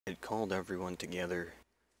had called everyone together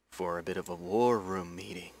for a bit of a war room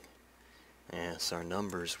meeting. Yes, our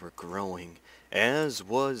numbers were growing, as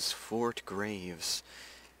was Fort Graves.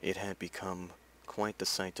 It had become quite the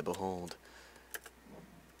sight to behold.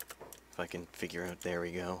 If I can figure out, there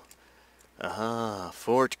we go. Aha,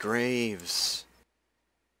 Fort Graves.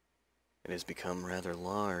 It has become rather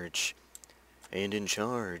large and in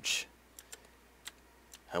charge.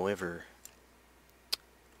 However,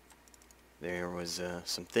 there was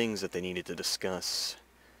some things that they needed to discuss.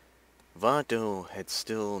 Vato had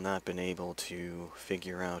still not been able to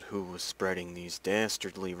figure out who was spreading these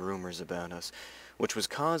dastardly rumors about us, which was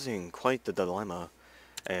causing quite the dilemma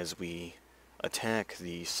as we attack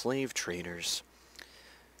the slave traders,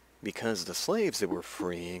 because the slaves that we're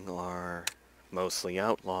freeing are mostly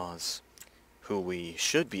outlaws, who we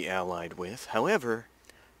should be allied with. However,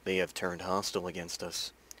 they have turned hostile against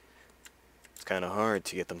us. It's kind of hard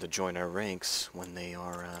to get them to join our ranks when they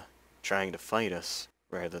are trying to fight us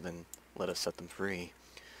rather than let us set them free.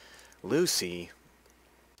 Lucy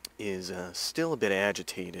is still a bit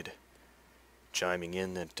agitated, chiming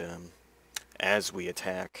in that as we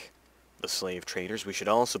attack the slave traders, we should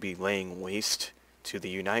also be laying waste to the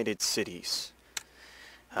United Cities.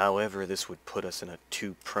 However, this would put us in a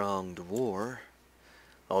two-pronged war.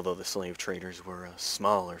 Although the slave traders were a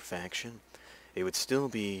smaller faction, it would still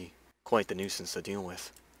be quite the nuisance to deal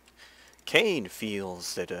with. Kane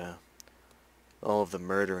feels that all of the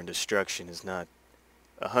murder and destruction is not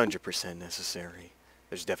 100% necessary.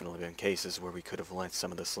 There's definitely been cases where we could have let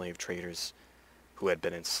some of the slave traders who had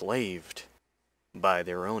been enslaved by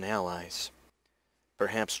their own allies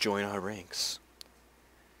perhaps join our ranks.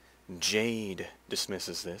 Jade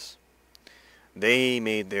dismisses this. They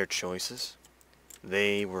made their choices.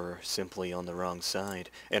 They were simply on the wrong side,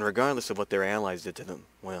 and regardless of what their allies did to them,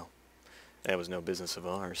 well, that was no business of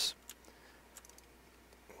ours.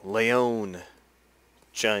 Leon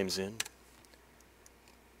chimes in,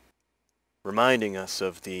 reminding us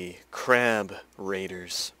of the crab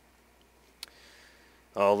raiders.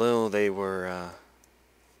 Although they were,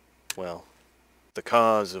 well, the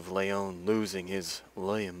cause of Leon losing his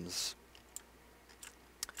limbs,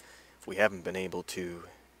 we haven't been able to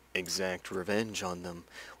exact revenge on them.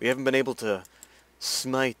 We haven't been able to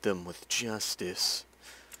smite them with justice.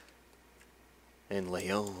 And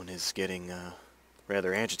Leon is getting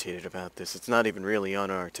rather agitated about this. It's not even really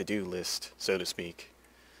on our to-do list, so to speak.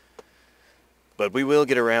 But we will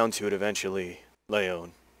get around to it eventually,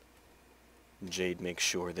 Leon. Jade makes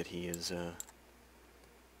sure that he is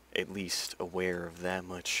at least aware of that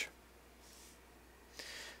much.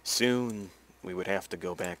 Soon we would have to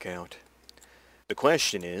go back out. The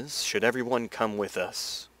question is, should everyone come with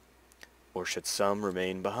us, or should some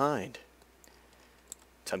remain behind?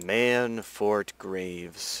 To man Fort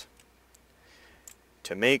Graves.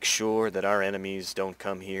 To make sure that our enemies don't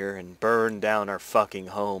come here and burn down our fucking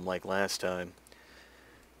home like last time.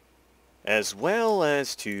 As well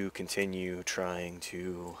as to continue trying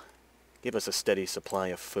to give us a steady supply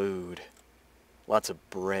of food. Lots of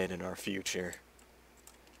bread in our future.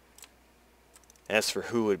 As for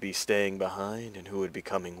who would be staying behind and who would be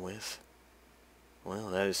coming with, well,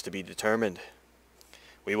 that is to be determined.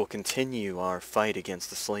 We will continue our fight against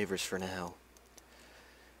the slavers for now.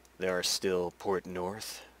 There are still Port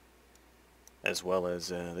North, as well as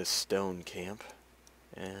this stone camp,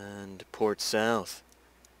 and Port South,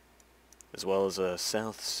 as well as a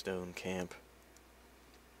South Stone camp.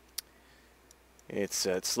 It's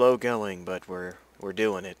slow going, but we're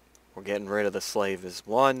doing it. We're getting rid of the slaves,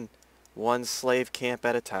 one slave camp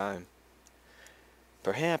at a time.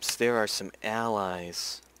 Perhaps there are some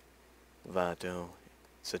allies, Vato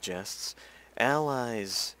suggests,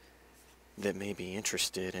 allies that may be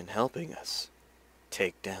interested in helping us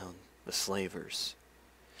take down the slavers.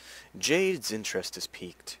 Jade's interest is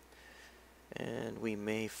piqued, and we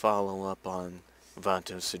may follow up on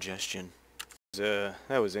Vato's suggestion. That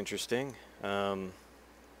was interesting.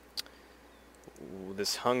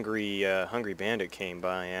 This hungry bandit came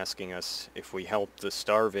by asking us if we helped the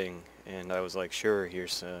starving, and I was like, sure,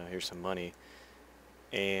 here's some money.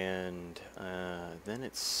 And then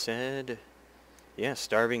it said, yeah,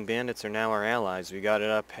 starving bandits are now our allies. We got it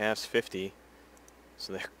up past 50,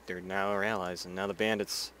 so they're now our allies. And now the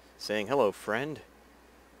bandit's saying, hello, friend.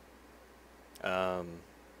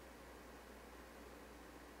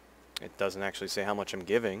 It doesn't actually say how much I'm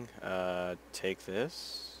giving. Take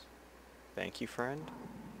this. Thank you, friend.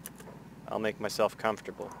 I'll make myself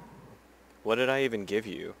comfortable. What did I even give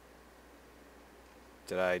you?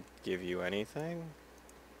 Did I give you anything?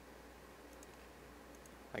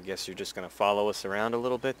 I guess you're just gonna follow us around a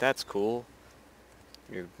little bit? That's cool.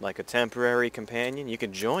 you're like a temporary companion, you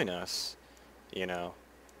can join us. You know,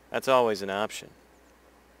 that's always an option.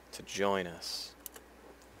 To join us.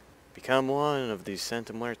 Become one of these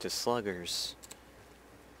Santa Muerte sluggers.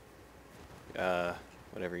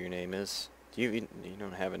 Whatever your name is. You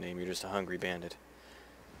don't have a name, you're just a hungry bandit.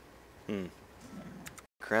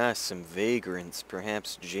 Cross some vagrants.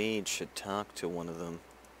 Perhaps Jade should talk to one of them.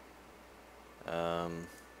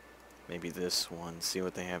 Maybe this one. See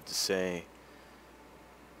what they have to say.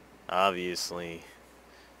 Obviously.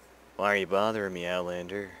 Why are you bothering me,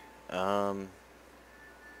 Outlander? I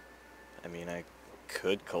mean, I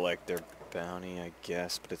could collect their bounty, I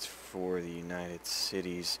guess, but it's for the United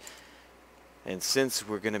Cities. And since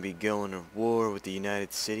we're gonna be going to war with the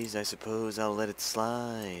United Cities, I suppose I'll let it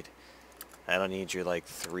slide. I don't need your, like,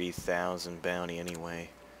 3,000 bounty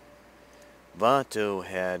anyway. Vato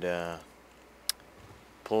had,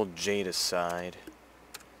 pulled Jade aside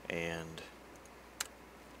and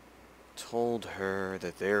told her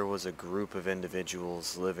that there was a group of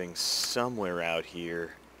individuals living somewhere out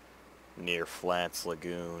here near Flats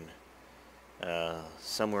Lagoon.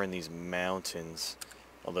 Somewhere in these mountains.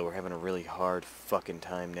 Although we're having a really hard fucking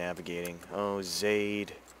time navigating. Oh,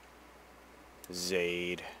 Jade.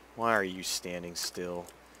 Jade. Why are you standing still?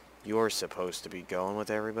 You're supposed to be going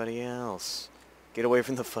with everybody else. Get away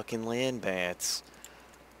from the fucking land bats.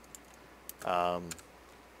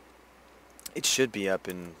 It should be up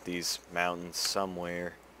in these mountains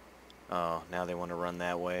somewhere. Oh, now they want to run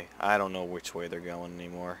that way. I don't know which way they're going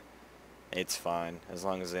anymore. It's fine, as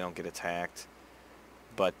long as they don't get attacked.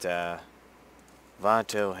 But,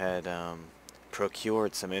 Vato had,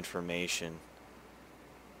 procured some information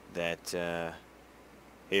that,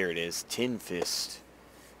 here it is, Tin Fist,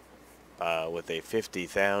 with a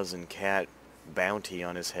 50,000 cat bounty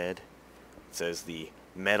on his head. It says, the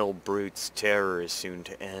metal brute's terror is soon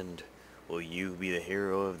to end. Will you be the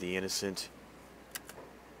hero of the innocent?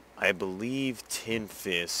 I believe Tin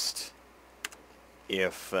Fist,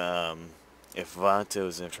 if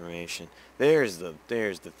Vato's information, there's the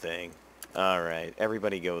thing. Alright,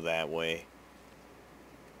 everybody go that way.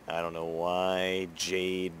 I don't know why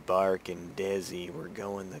Jade, Bark, and Desi were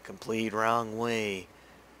going the complete wrong way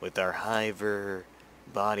with our Hiver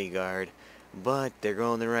bodyguard, but they're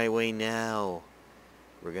going the right way now.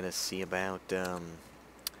 We're gonna see about, I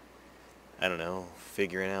don't know,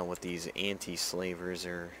 figuring out what these anti-slavers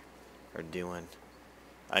are doing.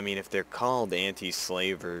 I mean, if they're called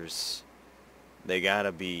anti-slavers, they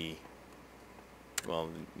gotta be, well,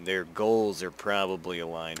 their goals are probably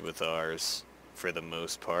aligned with ours, for the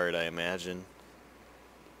most part, I imagine.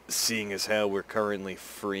 Seeing as how we're currently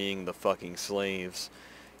freeing the fucking slaves.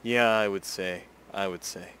 Yeah, I would say.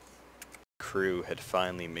 Crew had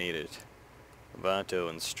finally made it. Vato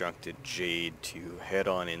instructed Jade to head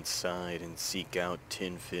on inside and seek out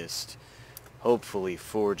Tin Fist, hopefully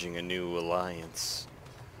forging a new alliance.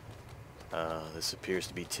 This appears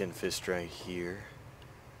to be Tin Fist right here.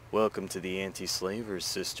 Welcome to the anti-slavers,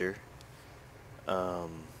 sister.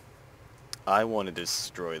 I want to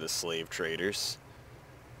destroy the slave traders.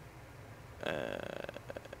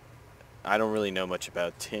 I don't really know much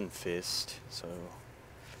about Tin Fist, so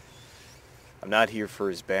I'm not here for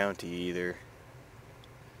his bounty either.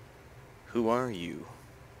 Who are you?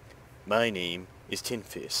 My name is Tin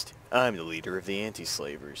Fist. I'm the leader of the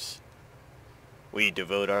anti-slavers. We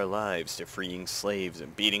devote our lives to freeing slaves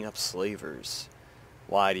and beating up slavers.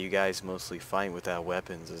 Why do you guys mostly fight without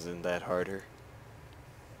weapons? Isn't that harder?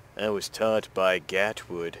 I was taught by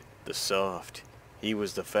Gatwood, the Soft. He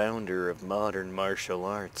was the founder of modern martial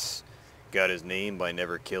arts. Got his name by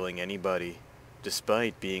never killing anybody,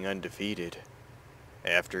 despite being undefeated.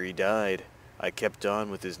 After he died, I kept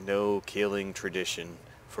on with his no-killing tradition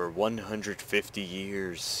for 150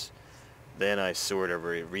 years. Then I sort of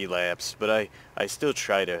relapsed, but I still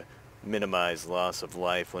try to minimize loss of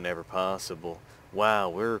life whenever possible. Wow,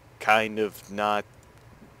 we're kind of not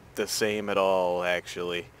the same at all,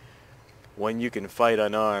 actually. When you can fight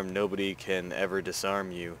unarmed, nobody can ever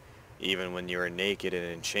disarm you. Even when you are naked and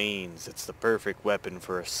in chains, it's the perfect weapon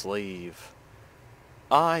for a slave.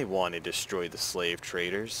 I want to destroy the slave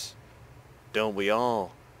traders. Don't we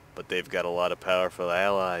all? But they've got a lot of powerful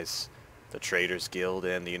allies. The Traders Guild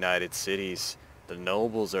and the United Cities. The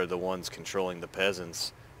nobles are the ones controlling the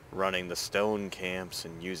peasants, running the stone camps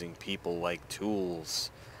and using people like tools.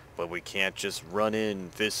 But we can't just run in,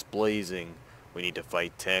 fists blazing. We need to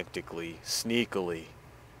fight tactically, sneakily.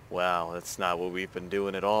 Wow, that's not what we've been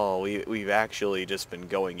doing at all. We've actually just been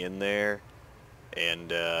going in there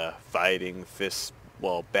and fighting, fists,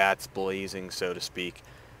 well, bats blazing, so to speak.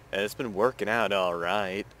 And it's been working out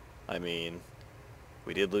alright. I mean,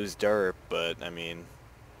 we did lose Derp, but, I mean,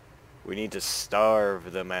 We need to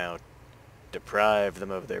starve them out, deprive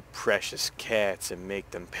them of their precious cats, and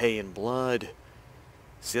make them pay in blood.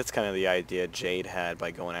 See, that's kind of the idea Jade had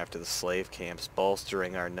by going after the slave camps,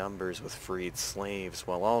 bolstering our numbers with freed slaves,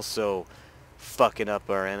 while also fucking up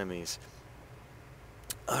our enemies.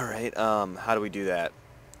 Alright, how do we do that?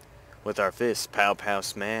 With our fists, pow pow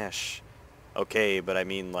smash. Okay, but I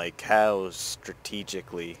mean like how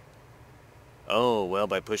strategically? Oh, well,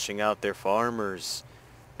 by pushing out their farmers.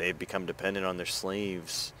 They've become dependent on their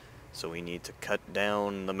slaves. So we need to cut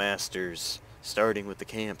down the masters, starting with the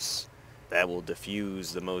camps. That will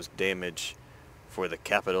diffuse the most damage. For the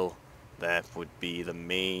capital, that would be the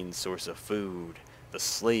main source of food, the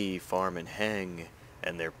slave farm and hang,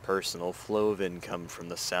 and their personal flow of income from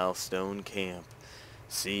the Southstone camp.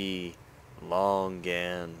 See,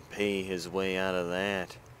 Longan pay his way out of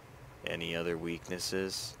that. Any other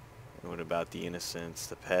weaknesses? What about the innocents,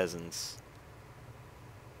 the peasants?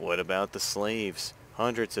 What about the slaves?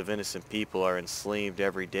 Hundreds of innocent people are enslaved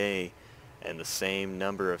every day, and the same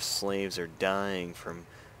number of slaves are dying from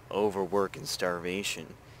overwork and starvation.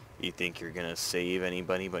 You think you're gonna save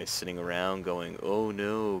anybody by sitting around going, oh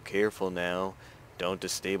no, careful now, don't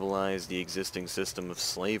destabilize the existing system of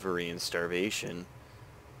slavery and starvation?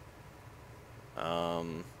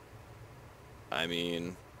 I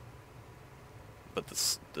mean, but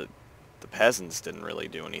the peasants didn't really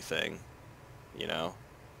do anything, you know,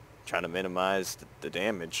 trying to minimize the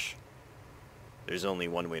damage. There's only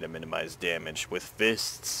one way to minimize damage, with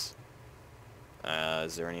fists.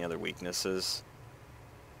 Is there any other weaknesses?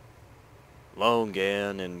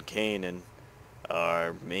 Longan and Canaan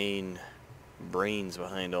are main brains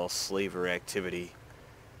behind all slaver activity.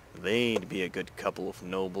 They'd be a good couple of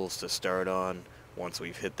nobles to start on once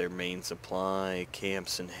we've hit their main supply,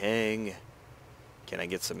 camps, and hang. Can I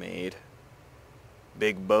get some aid?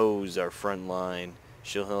 Big Bo's our front line.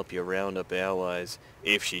 She'll help you round up allies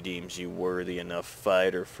if she deems you worthy enough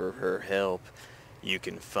fighter for her help. You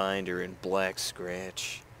can find her in Black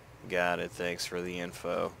Scratch. Got it, thanks for the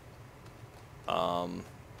info. Can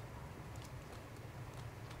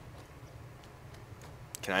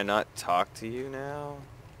I not talk to you now?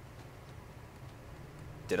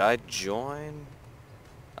 Did I join?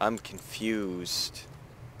 I'm confused.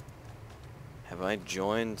 Have I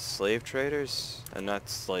joined slave traders? I'm not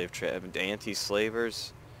slave traders,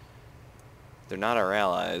 anti-slavers. They're not our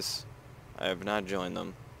allies. I have not joined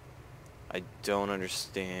them. I don't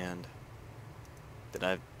understand. Did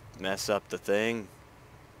I mess up the thing?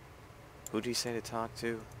 Who did he say to talk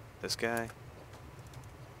to? This guy?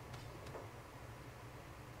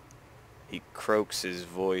 He croaks his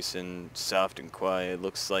voice in soft and quiet.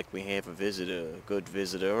 Looks like we have a visitor. A good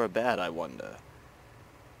visitor or a bad, I wonder.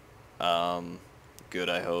 Good,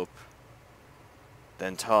 I hope.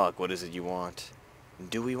 Then talk. What is it you want?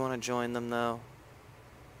 Do we want to join them, though?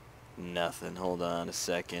 Nothing. Hold on a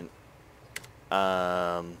second.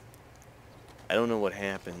 I don't know what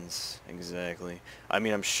happens exactly. I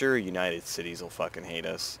mean, I'm sure United Cities will fucking hate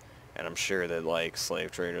us. And I'm sure that, like,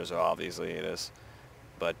 slave traders will obviously hate us.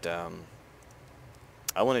 But,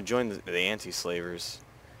 I want to join the anti-slavers.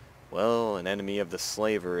 Well, an enemy of the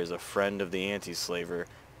slaver is a friend of the anti-slaver,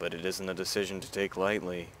 but it isn't a decision to take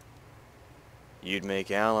lightly. You'd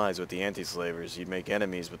make allies with the anti-slavers, you'd make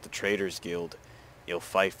enemies with the Traders Guild. You'll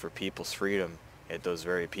fight for people's freedom, yet those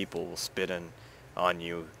very people will spit on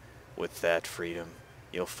you with that freedom.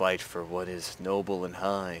 You'll fight for what is noble and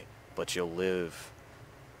high, but you'll live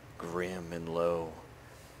grim and low.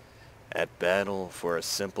 At battle for a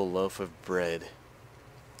simple loaf of bread.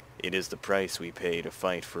 It is the price we pay to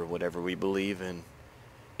fight for whatever we believe in.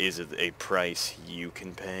 Is it a price you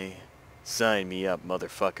can pay? Sign me up,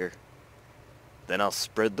 motherfucker. Then I'll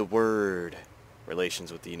spread the word.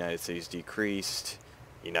 Relations with the United Cities decreased.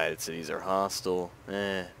 United Cities are hostile.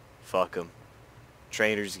 Fuck 'em.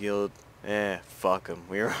 Traders Guild. Fuck 'em.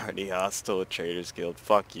 We were already hostile with Traders Guild.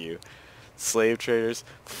 Fuck you. Slave traders.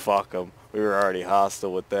 Fuck 'em. We were already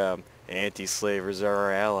hostile with them. Anti-slavers are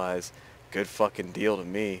our allies. Good fucking deal to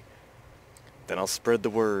me. Then I'll spread the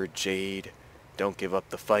word, Jade. Don't give up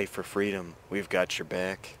the fight for freedom. We've got your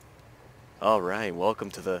back. Alright, welcome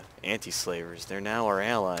to the anti-slavers. They're now our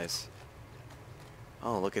allies.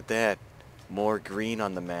 Oh, look at that. More green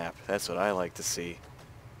on the map. That's what I like to see.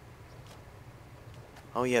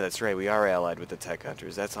 Oh yeah, that's right. We are allied with the tech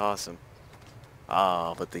hunters. That's awesome.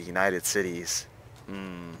 Ah, but the United Cities.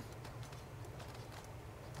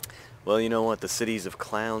 Well, you know what? The cities of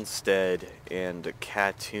Clownstead and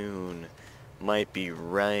Katoon might be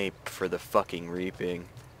ripe for the fucking reaping,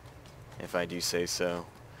 if I do say so.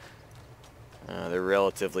 They're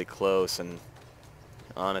relatively close, and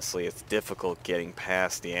Honestly, it's difficult getting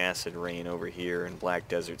past the acid rain over here in Black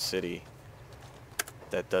Desert City.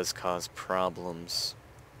 That does cause problems.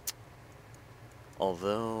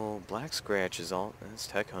 Although, Black Scratch is all... That's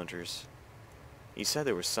Tech Hunters. He said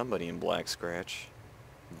there was somebody in Black Scratch.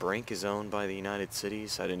 Brink is owned by the United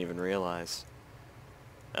Cities? I didn't even realize.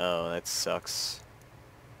 Oh, that sucks.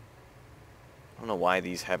 I don't know why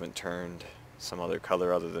these haven't turned some other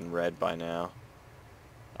color other than red by now.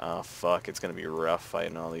 Oh, fuck, it's gonna be rough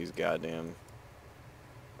fighting all these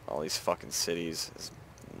fucking cities. This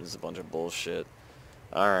is a bunch of bullshit.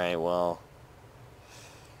 Alright, well,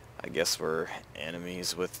 I guess we're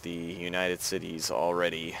enemies with the United Cities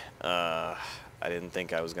already. I didn't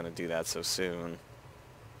think I was gonna do that so soon.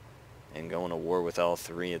 And going to war with all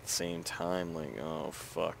three at the same time, like, oh,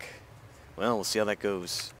 fuck. Well, we'll see how that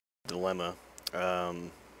goes. Dilemma.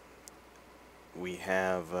 We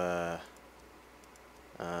have,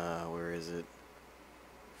 where is it?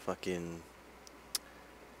 Fucking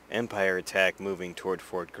Empire attack moving toward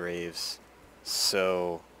Fort Graves.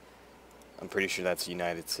 So, I'm pretty sure that's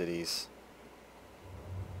United Cities.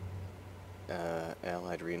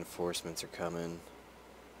 Allied reinforcements are coming.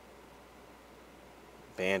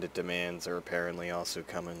 Bandit demands are apparently also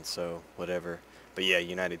coming, so whatever. But yeah,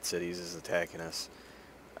 United Cities is attacking us.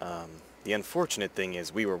 The unfortunate thing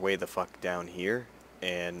is we were way the fuck down here,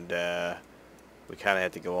 and we kind of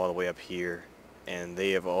had to go all the way up here, and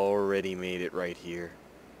they have already made it right here,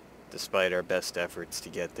 despite our best efforts to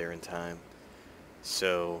get there in time.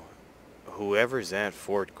 So, whoever's at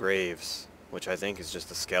Fort Graves, which I think is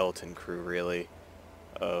just a skeleton crew, really,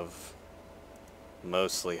 of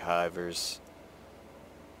mostly hivers.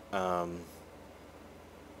 I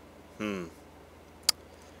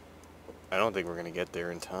don't think we're going to get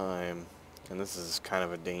there in time. And this is kind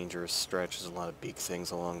of a dangerous stretch. There's a lot of big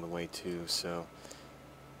things along the way, too, so...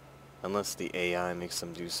 Unless the AI makes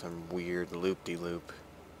them do some weird loop-de-loop,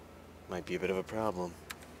 might be a bit of a problem.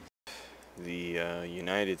 The,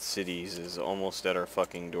 United Cities is almost at our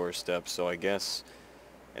fucking doorstep, so I guess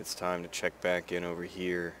it's time to check back in over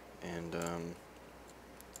here and,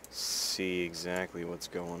 see exactly what's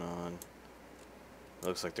going on.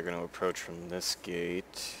 Looks like they're going to approach from this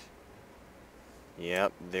gate.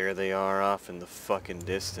 Yep, there they are off in the fucking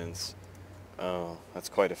distance. Oh, that's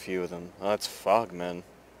quite a few of them. Oh, that's Fogmen.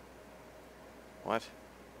 What?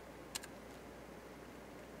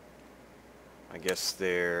 I guess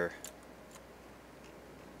they're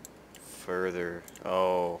further.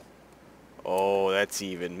 Oh. Oh, that's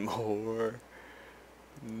even more.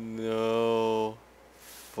 No.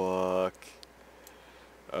 Fuck.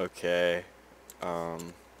 Okay. I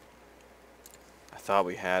thought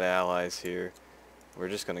we had allies here. We're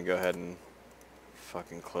just gonna go ahead and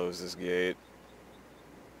fucking close this gate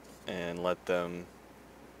and let them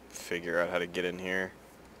figure out how to get in here.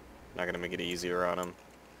 Not gonna make it easier on them.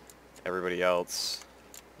 Everybody else,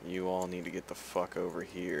 you all need to get the fuck over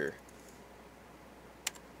here.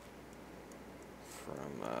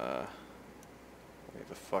 From, get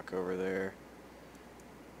the fuck over there.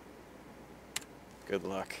 Good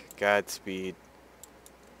luck. Godspeed.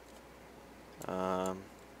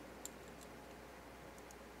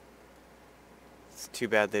 It's too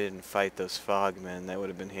bad they didn't fight those fogmen. That would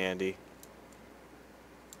have been handy.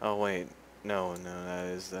 Oh wait, no, that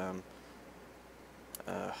is them.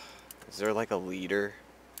 Is there like a leader?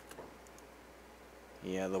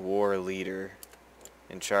 Yeah, the war leader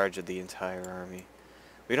in charge of the entire army.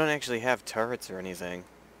 We don't actually have turrets or anything.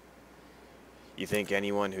 You think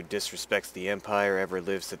anyone who disrespects the Empire ever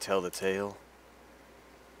lives to tell the tale?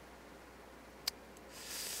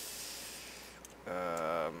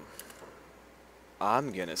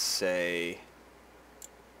 I'm gonna say...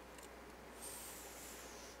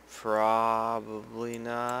 probably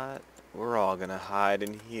not. We're all gonna hide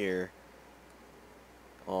in here.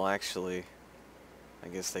 Well, actually, I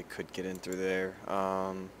guess they could get in through there.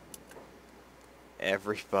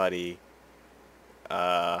 Everybody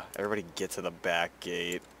get to the back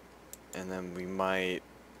gate, and then we might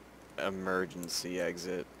emergency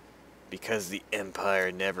exit, because the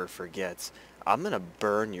Empire never forgets. I'm gonna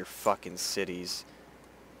burn your fucking cities.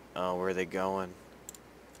 Oh, where are they going?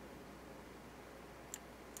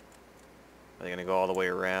 Are they gonna go all the way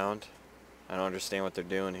around? I don't understand what they're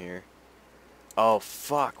doing here. Oh,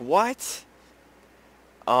 fuck. What?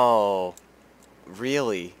 Oh.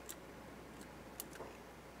 Really?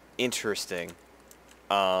 Interesting.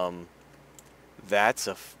 That's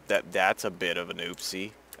a bit of an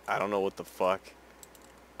oopsie. I don't know what the fuck.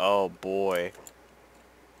 Oh, boy.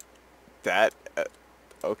 That...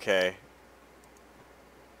 okay.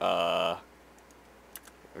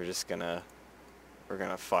 We're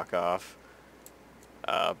gonna fuck off.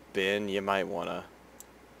 Ben, you might wanna...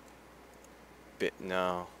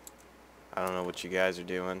 No. I don't know what you guys are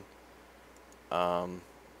doing. We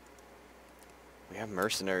have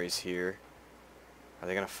mercenaries here. Are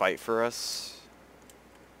they gonna fight for us?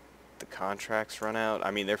 The contracts run out?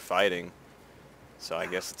 I mean, they're fighting. So I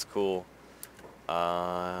guess it's cool.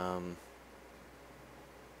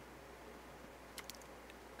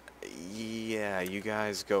 Yeah, you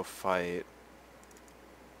guys go fight.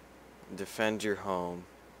 Defend your home.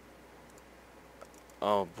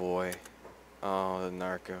 Oh boy. Oh, the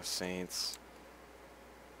narco saints.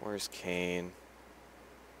 Where's Kane?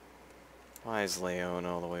 Why is Leon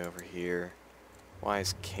all the way over here? Why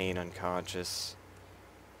is Kane unconscious?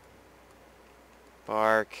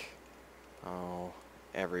 Bark. Oh,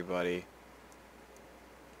 everybody.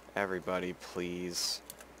 Everybody, please.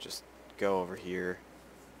 Just go over here.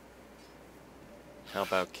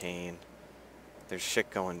 Help out Kane. There's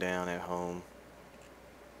shit going down at home.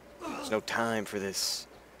 There's no time for this.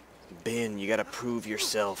 Ben, you gotta prove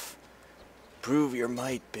yourself. Prove your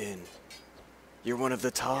might, Ben. You're one of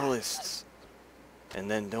the tallest. And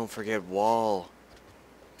then don't forget Wall.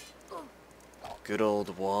 Good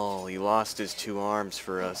old Wall. He lost his 2 arms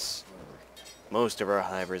for us. Most of our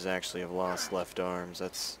hivers actually have lost left arms.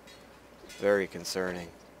 That's very concerning.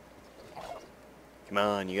 Come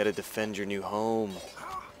on, you gotta defend your new home.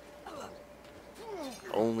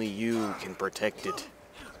 Only you can protect it.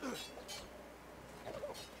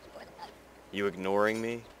 You ignoring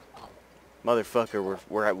me? Motherfucker,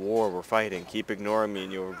 we're at war, we're fighting. Keep ignoring me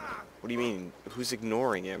and you're... What do you mean? Who's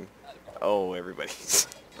ignoring him? Oh, everybody's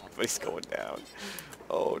going down.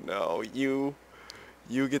 Oh no, you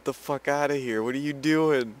get the fuck out of here. What are you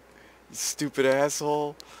doing? You stupid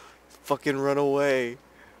asshole. Fucking run away.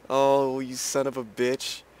 Oh, you son of a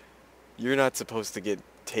bitch. You're not supposed to get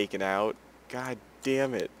taken out. God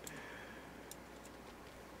damn it.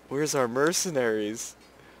 Where's our mercenaries?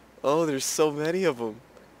 Oh, there's so many of them.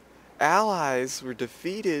 Allies were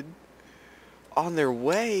defeated. On their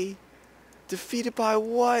way? Defeated by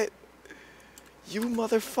what? You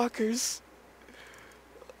motherfuckers.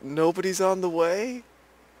 Nobody's on the way?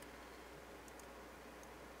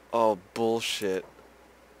 Oh, bullshit.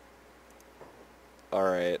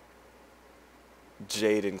 Alright.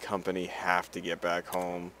 Jade and company have to get back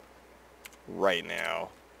home. Right now.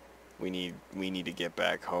 We need to get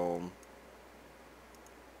back home.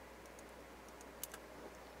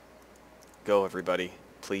 Go, everybody.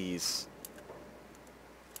 Please.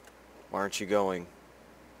 Why aren't you going?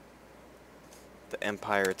 The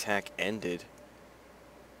Empire attack ended.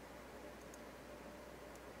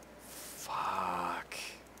 Fuck.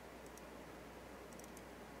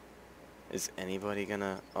 Is anybody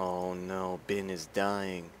gonna... Oh no, Bin is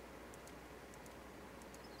dying.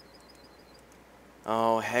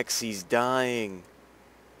 Oh, Hexy's dying.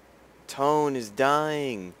 Tone is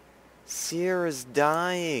dying. Sierra's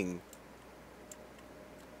dying.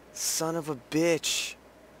 Son of a bitch.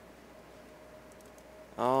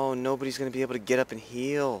 Oh, nobody's gonna be able to get up and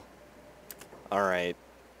heal. Alright.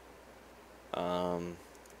 I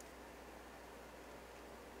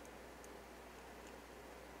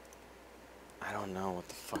don't know what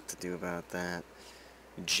the fuck to do about that.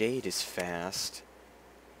 Jade is fast.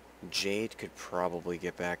 Jade could probably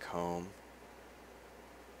get back home.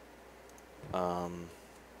 But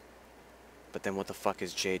then what the fuck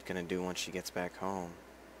is Jade gonna do once she gets back home?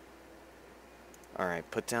 Alright,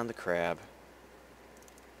 put down the crab.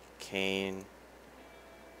 Kane.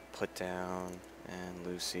 Put down. And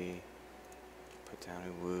Lucy. Put down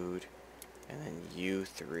Uwood. And then you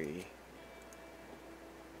 3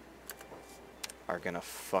 are gonna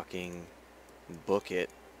fucking book it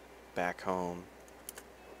back home.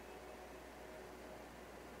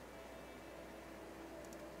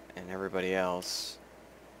 And everybody else,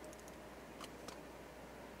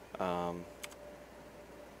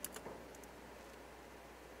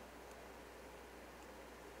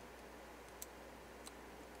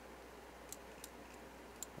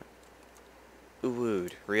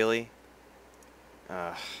 Uwood, really?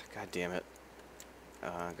 God damn it.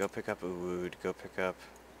 Go pick up Uwood, go pick up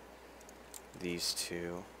these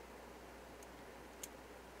 2.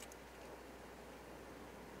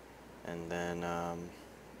 And then, we'll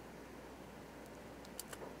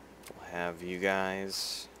have you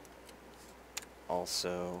guys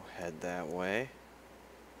also head that way.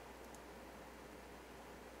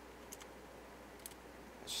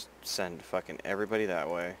 Just send fucking everybody that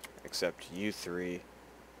way, except you 3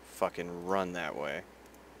 fucking run that way.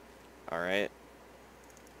 Alright?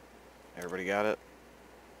 Everybody got it?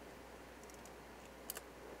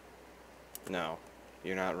 No,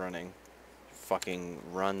 you're not running. Fucking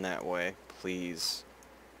run that way, please.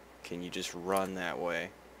 Can you just run that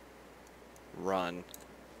way? Run.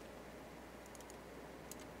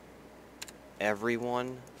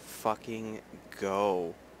 Everyone fucking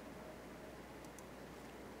go.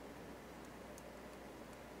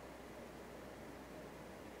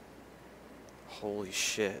 Holy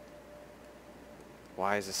shit.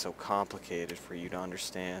 Why is this so complicated for you to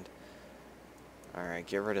understand? Alright,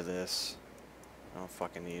 get rid of this. I don't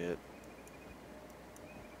fucking need it.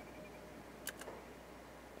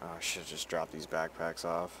 Oh, I should just drop these backpacks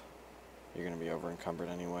off. You're gonna be over encumbered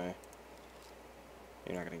anyway.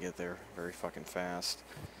 You're not gonna get there very fucking fast.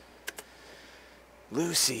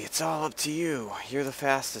 Lucy, it's all up to you. You're the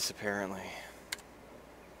fastest, apparently.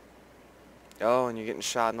 Oh, and you're getting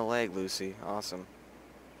shot in the leg, Lucy. Awesome.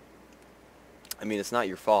 I mean, it's not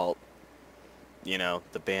your fault. You know,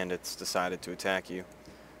 the bandits decided to attack you.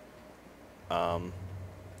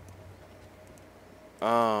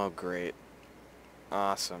 Oh, great.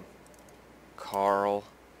 Awesome. Carl.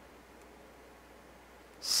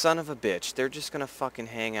 Son of a bitch. They're just gonna fucking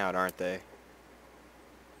hang out, aren't they?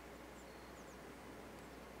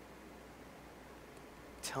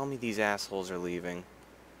 Tell me these assholes are leaving.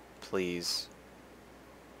 Please.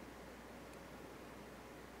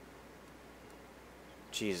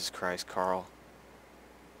 Jesus Christ, Carl.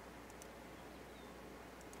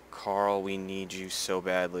 Carl, we need you so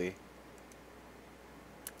badly.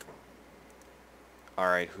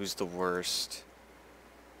 Alright, who's the worst?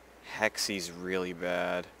 Hexy's really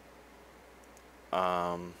bad.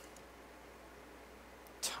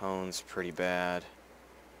 Tone's pretty bad.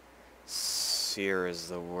 Sierra's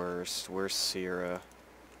the worst. Where's Sierra?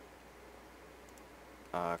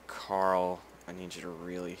 Carl, I need you to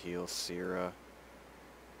really heal Sierra.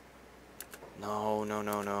 No, no,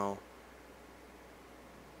 no, no.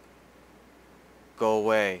 Go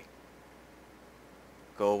away.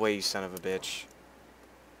 Go away, you son of a bitch.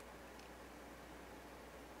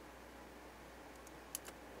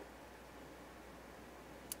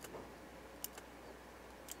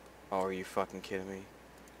 Oh, are you fucking kidding me?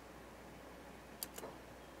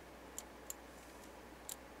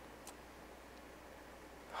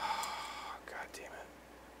 God damn it.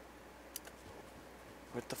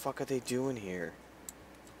 What the fuck are they doing here?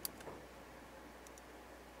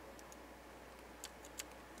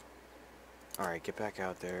 Alright, get back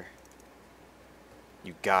out there.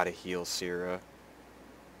 You gotta heal Sierra.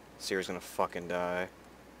 Sierra's gonna fucking die.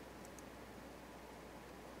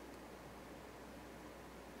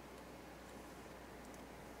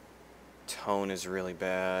 Tone is really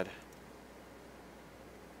bad.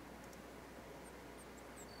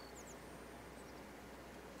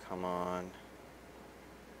 Come on.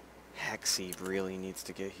 Hexy really needs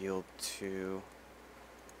to get healed too.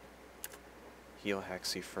 Heal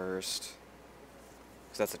Hexy first.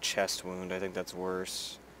 Because that's a chest wound. I think that's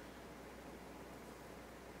worse.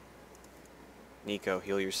 Nico,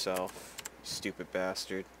 heal yourself. Stupid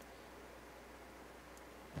bastard.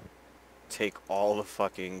 Take all the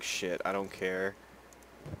fucking shit. I don't care.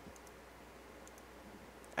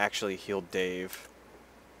 Actually, heal Dave.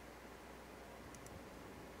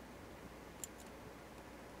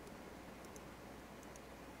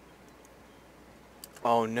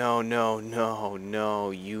 Oh, no, no, no,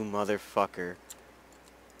 no, you motherfucker.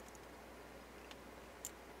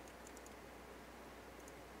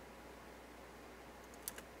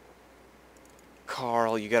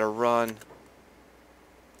 Carl, you gotta run.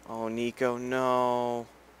 Oh, Nico, no.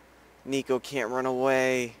 Nico can't run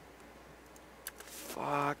away.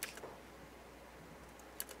 Fuck.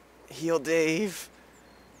 Heal Dave.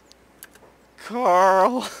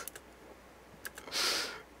 Carl.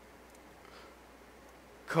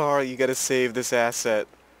 Carl, you gotta save this asset.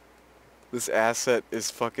 This asset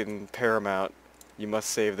is fucking paramount. You must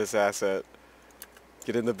save this asset.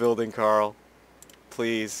 Get in the building, Carl.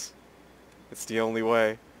 Please. It's the only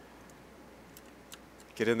way.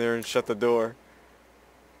 Get in there and shut the door.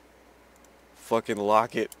 Fucking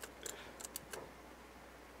lock it.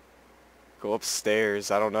 Go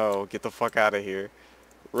upstairs. I don't know. Get the fuck out of here.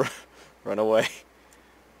 Run away.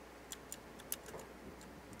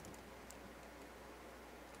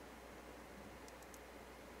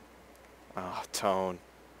 Oh, Tone.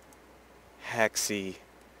 Hexy.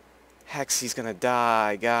 Hexy's gonna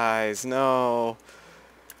die, guys. No.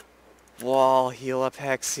 Wall, heal up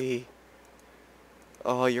Hexy.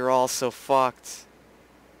 Oh, you're all so fucked.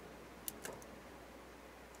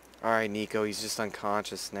 Alright, Nico, he's just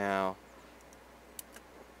unconscious now.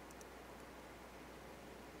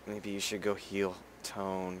 Maybe you should go heal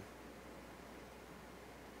Tone.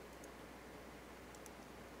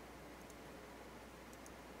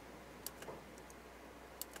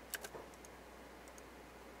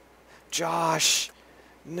 Josh!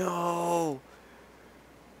 No!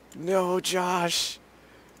 No, Josh!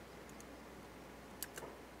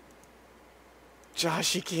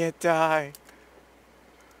 Josh, you can't die.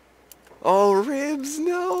 Oh, Ribs,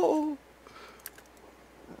 no!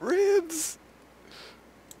 Ribs!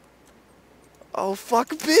 Oh, fuck,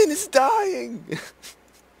 Ben is dying!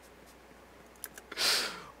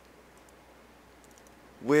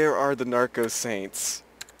 Where are the narco saints?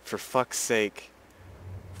 For fuck's sake.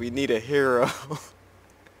 We need a hero.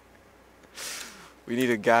 We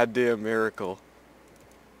need a goddamn miracle.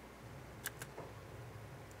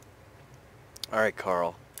 Alright,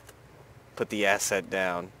 Carl. Put the asset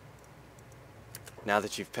down. Now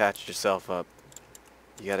that you've patched yourself up,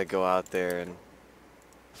 you gotta go out there and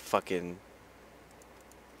fucking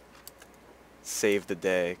save the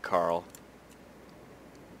day, Carl.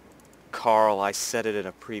 Carl, I said it in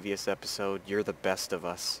a previous episode, you're the best of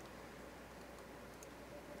us.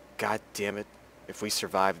 God damn it. If we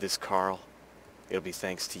survive this, Carl, it'll be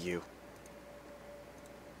thanks to you.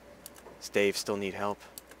 Does Dave still need help?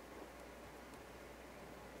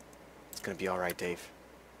 It's gonna be alright, Dave.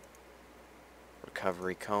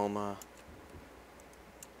 Recovery coma.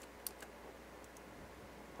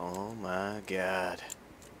 Oh my god.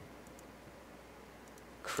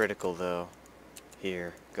 Critical though.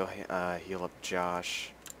 Here, go heal up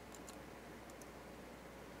Josh.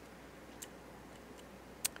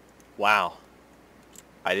 Wow.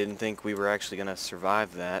 I didn't think we were actually gonna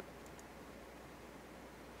survive that.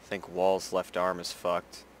 I think Wall's left arm is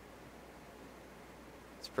fucked.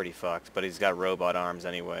 It's pretty fucked, but he's got robot arms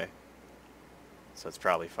anyway. So it's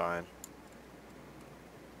probably fine.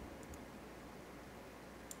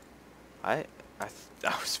 I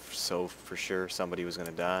was so for sure somebody was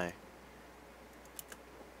gonna die.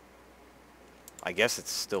 I guess it's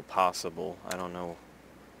still possible. I don't know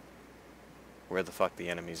where the fuck the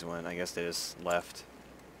enemies went. I guess they just left.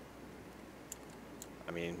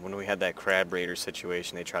 I mean, when we had that Crab Raider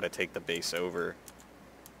situation, they tried to take the base over.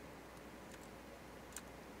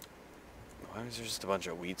 Why is there just a bunch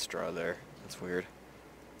of wheat straw there? That's weird.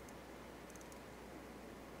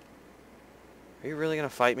 Are you really gonna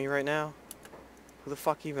fight me right now? Who the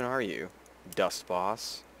fuck even are you? Dust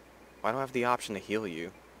Boss? Why do I have the option to heal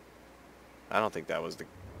you? I don't think that was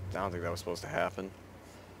supposed to happen.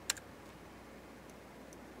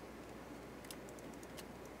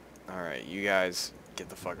 Alright, you guys get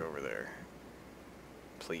the fuck over there.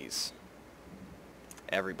 Please.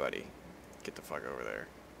 Everybody, get the fuck over there.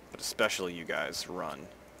 But especially you guys, run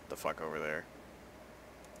the fuck over there.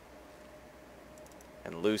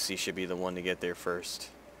 And Lucy should be the one to get there first.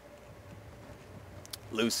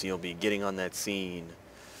 Lucy will be getting on that scene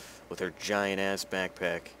with her giant ass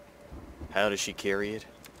backpack. How does she carry it?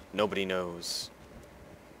 Nobody knows.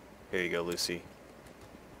 Here you go, Lucy.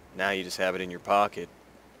 Now you just have it in your pocket.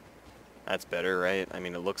 That's better, right? I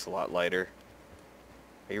mean, it looks a lot lighter.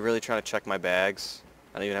 Are you really trying to check my bags?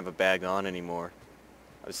 I don't even have a bag on anymore.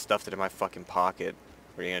 I just stuffed it in my fucking pocket.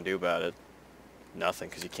 What are you gonna do about it? Nothing,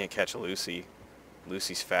 because you can't catch Lucy.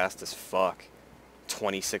 Lucy's fast as fuck.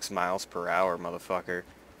 26 miles per hour, motherfucker.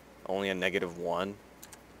 Only a -1. And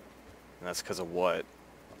that's because of what?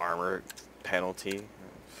 Armor penalty?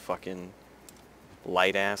 Fucking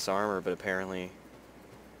light-ass armor, but apparently,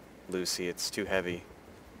 Lucy, it's too heavy.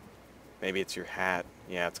 Maybe it's your hat.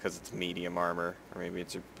 Yeah, it's because it's medium armor. Or maybe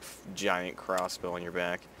it's a giant crossbow on your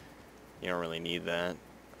back. You don't really need that.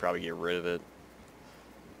 Probably get rid of it.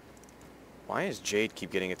 Why does Jade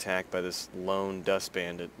keep getting attacked by this lone dust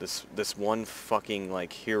bandit? This one fucking,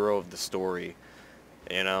 like, hero of the story.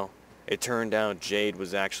 You know? It turned out Jade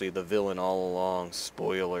was actually the villain all along.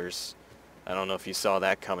 Spoilers. I don't know if you saw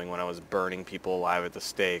that coming when I was burning people alive at the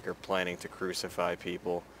stake or planning to crucify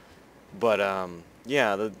people. But,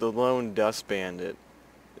 yeah, the lone dust bandit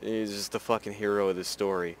is just the fucking hero of the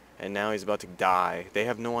story. And now he's about to die. They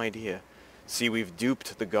have no idea. See, we've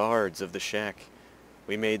duped the guards of the shack.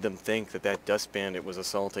 We made them think that that dust bandit was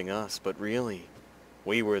assaulting us, but really,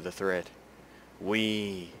 we were the threat.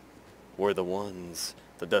 We were the ones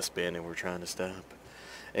the dust bandit were trying to stop.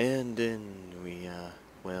 And then we,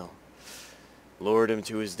 well, lured him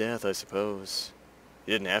to his death, I suppose.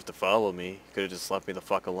 He didn't have to follow me. He could have just left me the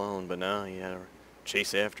fuck alone, but no, he had to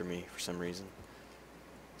chase after me for some reason.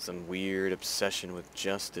 Some weird obsession with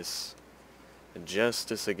justice. And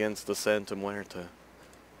justice against the Santa Muerta.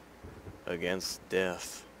 Against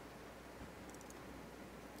death.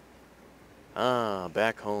 Ah,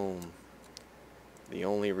 back home. The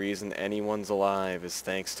only reason anyone's alive is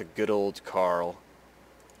thanks to good old Carl.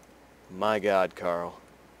 My God, Carl.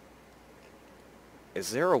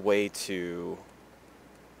 Is there a way to...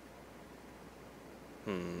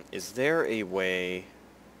 Is there a way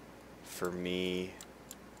for me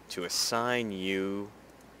to assign you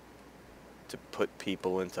to put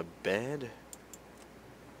people into bed?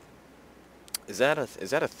 Is that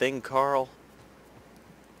a thing, Carl?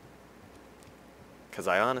 Because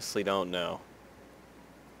I honestly don't know.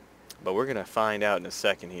 But we're gonna find out in a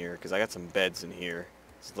second here, because I got some beds in here.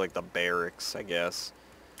 It's like the barracks, I guess.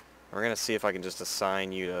 We're gonna see if I can just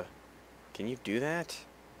assign you to... Can you do that?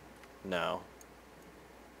 No.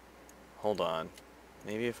 Hold on.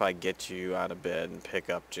 Maybe if I get you out of bed and pick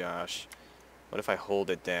up Josh. What if I hold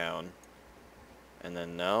it down? And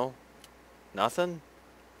then no? Nothing?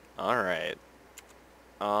 Alright.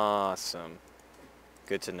 Awesome.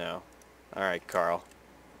 Good to know. Alright, Carl.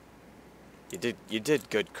 You did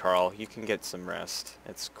good, Carl. You can get some rest.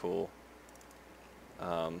 It's cool.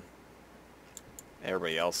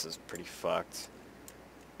 Everybody else is pretty fucked.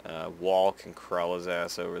 Wall can crawl his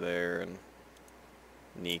ass over there, and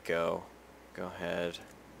Nico, go ahead.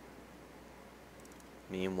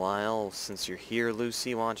 Meanwhile, since you're here,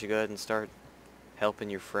 Lucy, why don't you go ahead and start helping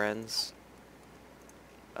your friends?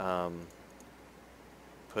 Putting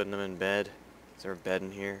them in bed. Is there a bed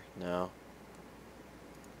in here? No.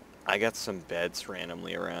 I got some beds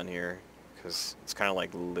randomly around here, because it's kind of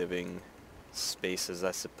like living spaces,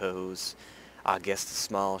 I suppose. I guess the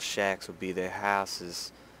small shacks would be their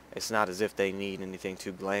houses. It's not as if they need anything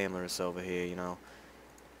too glamorous over here, you know.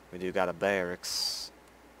 We do got a barracks.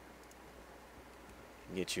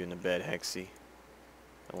 Get you in the bed, Hexy.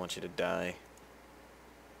 I want you to die.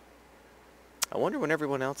 I wonder when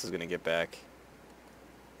everyone else is going to get back.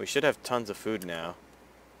 We should have tons of food now.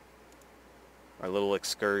 Our little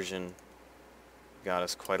excursion got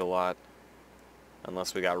us quite a lot.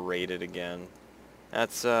 Unless we got raided again.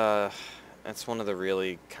 That's one of the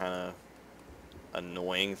really kind of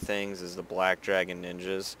annoying things is the Black Dragon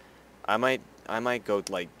ninjas. I might go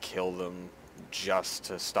like kill them just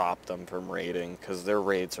to stop them from raiding, because their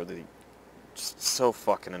raids are just so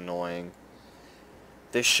fucking annoying.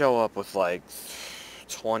 They show up with like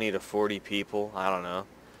 20 to 40 people, I don't know,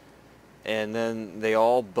 and then they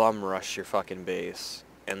all bum rush your fucking base,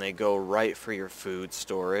 and they go right for your food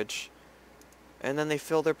storage, and then they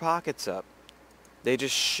fill their pockets up. They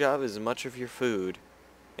just shove as much of your food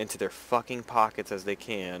into their fucking pockets as they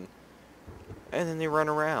can, and then they run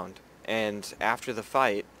around. And after the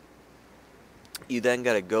fight, you then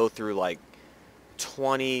gotta go through like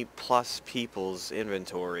 20 plus people's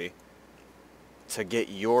inventory to get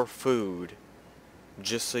your food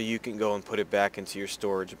just so you can go and put it back into your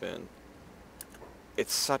storage bin.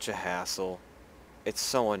 It's such a hassle. It's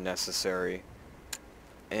so unnecessary.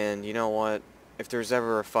 And you know what? If there's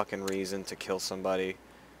ever a fucking reason to kill somebody,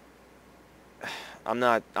 I'm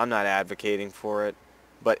not advocating for it,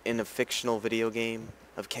 but in a fictional video game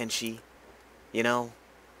of Kenshi, you know,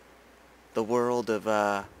 the world of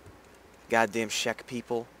goddamn Shek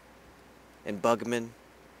people and Bugman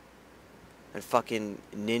and fucking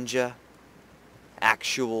ninja,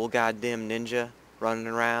 actual goddamn ninja running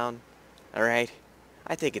around, alright?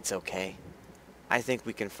 I think it's okay. I think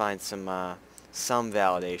we can find some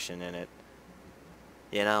validation in it.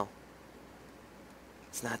 You know?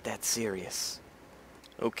 It's not that serious.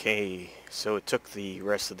 Okay, so it took the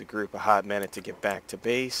rest of the group a hot minute to get back to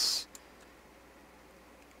base.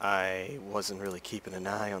 I wasn't really keeping an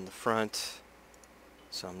eye on the front,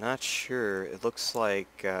 so I'm not sure. It looks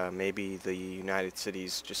like maybe the United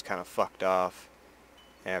Cities just kind of fucked off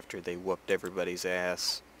after they whooped everybody's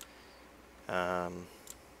ass.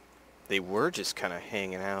 They were just kind of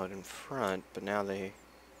hanging out in front, but now I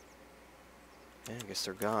guess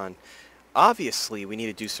they're gone. Obviously, we need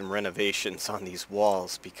to do some renovations on these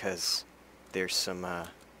walls because there's some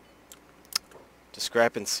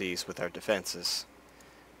discrepancies with our defenses.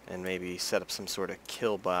 And maybe set up some sort of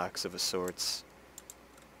kill box of a sorts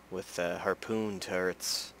with harpoon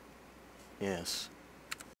turrets. Yes.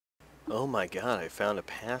 Oh my god, I found a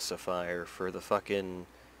pacifier for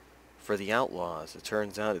the outlaws. It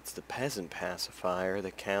turns out it's the peasant pacifier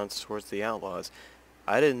that counts towards the outlaws.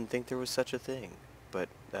 I didn't think there was such a thing, but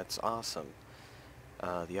that's awesome.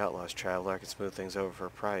 The outlaws traveler, I can smooth things over for a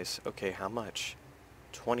price. Okay, how much?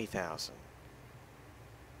 20,000.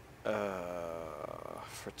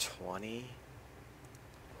 For 20?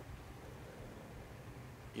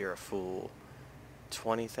 You're a fool.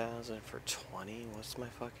 20,000 for 20? What's my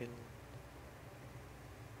fucking...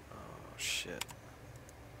 Oh, shit.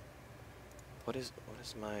 What is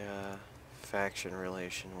my, faction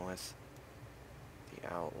relation with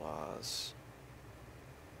the outlaws?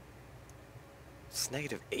 It's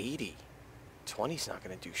negative 80. 20's not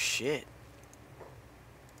gonna do shit.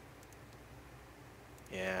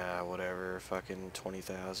 Yeah, whatever, fucking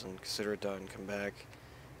 20,000. Consider it done. Come back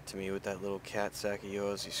to me with that little cat sack of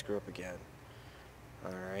yours. You screw up again.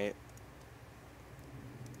 Alright.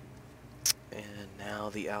 And now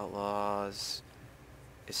the Outlaws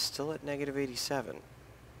is still at negative 87.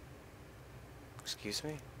 Excuse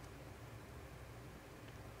me?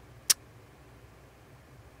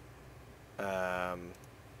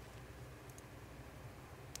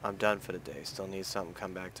 I'm done for the day. Still need something.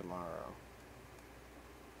 Come back tomorrow.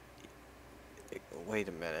 Wait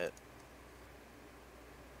a minute.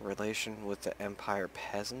 Relation with the Empire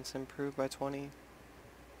peasants improved by 20?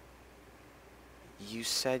 You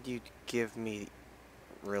said you'd give me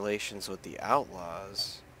relations with the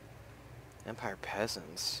Outlaws. Empire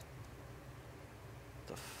peasants?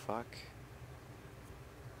 The fuck?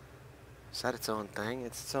 Is that its own thing?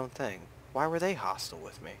 It's its own thing. Why were they hostile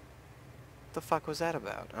with me? What the fuck was that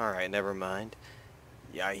about? Alright, never mind.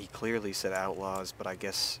 Yeah, he clearly said outlaws, but I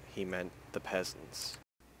guess he meant the peasants.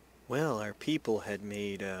 Well, our people had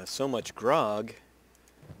made so much grog.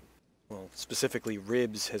 Well, specifically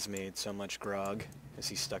Ribs has made so much grog. Is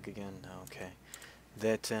he stuck again? No, okay.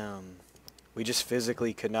 That we just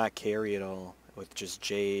physically could not carry it all with just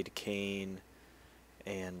Jade, Kane,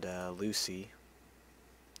 and Lucy.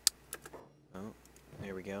 Oh,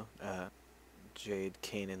 there we go. Jade,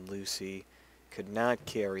 Kane, and Lucy could not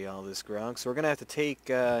carry all this grog, so we're going to have to take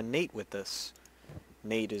Nate with us.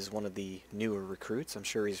 Nate is one of the newer recruits. I'm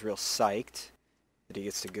sure he's real psyched that he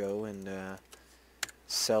gets to go and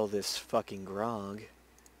sell this fucking grog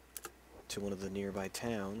to one of the nearby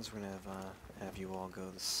towns. We're going to have you all go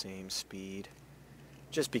the same speed.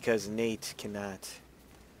 Just because Nate cannot...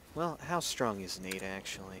 Well, how strong is Nate,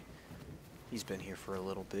 actually? He's been here for a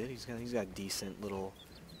little bit. He's got decent little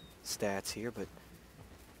stats here, but...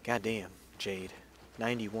 Goddamn, Jade.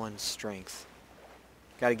 91 strength.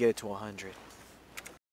 Gotta get it to 100.